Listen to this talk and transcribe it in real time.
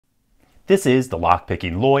This is the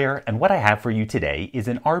Lockpicking Lawyer, and what I have for you today is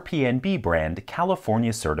an RPNB brand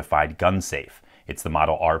California certified gun safe. It's the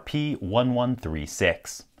model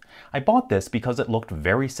RP1136. I bought this because it looked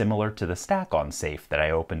very similar to the stack-on safe that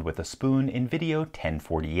I opened with a spoon in video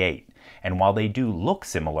 1048. And while they do look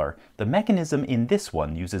similar, the mechanism in this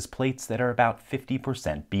one uses plates that are about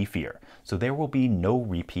 50% beefier, so there will be no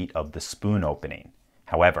repeat of the spoon opening.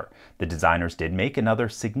 However, the designers did make another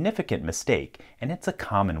significant mistake, and it's a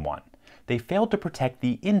common one. They failed to protect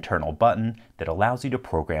the internal button that allows you to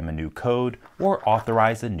program a new code or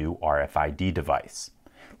authorize a new RFID device.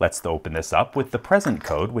 Let's open this up with the present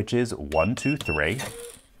code, which is 123.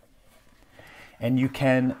 And you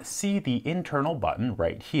can see the internal button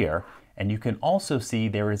right here, and you can also see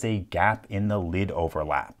there is a gap in the lid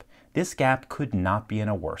overlap. This gap could not be in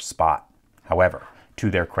a worse spot. However,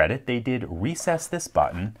 to their credit, they did recess this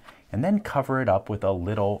button and then cover it up with a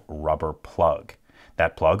little rubber plug.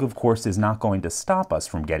 That plug, of course, is not going to stop us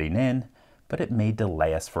from getting in, but it may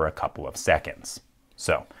delay us for a couple of seconds.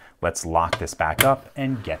 So let's lock this back up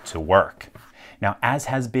and get to work. Now, as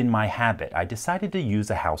has been my habit, I decided to use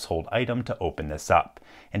a household item to open this up,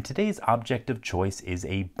 and today's object of choice is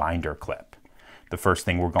a binder clip. The first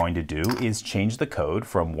thing we're going to do is change the code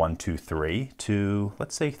from 123 to,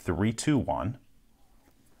 let's say, 321.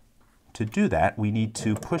 To do that, we need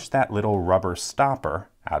to push that little rubber stopper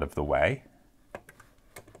out of the way.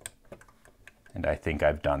 And I think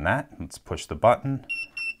I've done that. Let's push the button.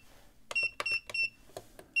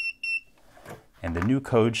 And the new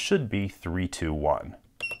code should be 321.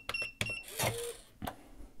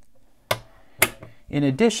 In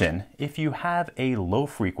addition, if you have a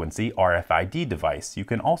low-frequency RFID device, you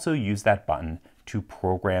can also use that button to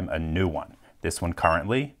program a new one. This one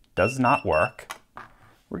currently does not work.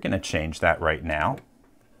 We're going to change that right now.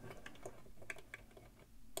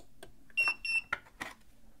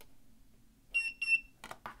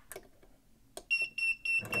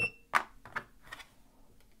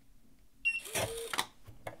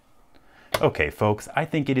 Okay, folks, I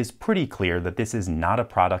think it is pretty clear that this is not a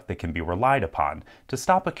product that can be relied upon to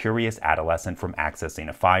stop a curious adolescent from accessing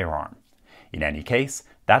a firearm. In any case,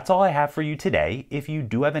 that's all I have for you today. If you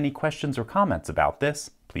do have any questions or comments about this,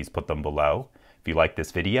 please put them below. If you like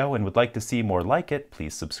this video and would like to see more like it,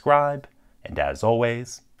 please subscribe. And as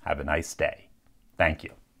always, have a nice day. Thank you.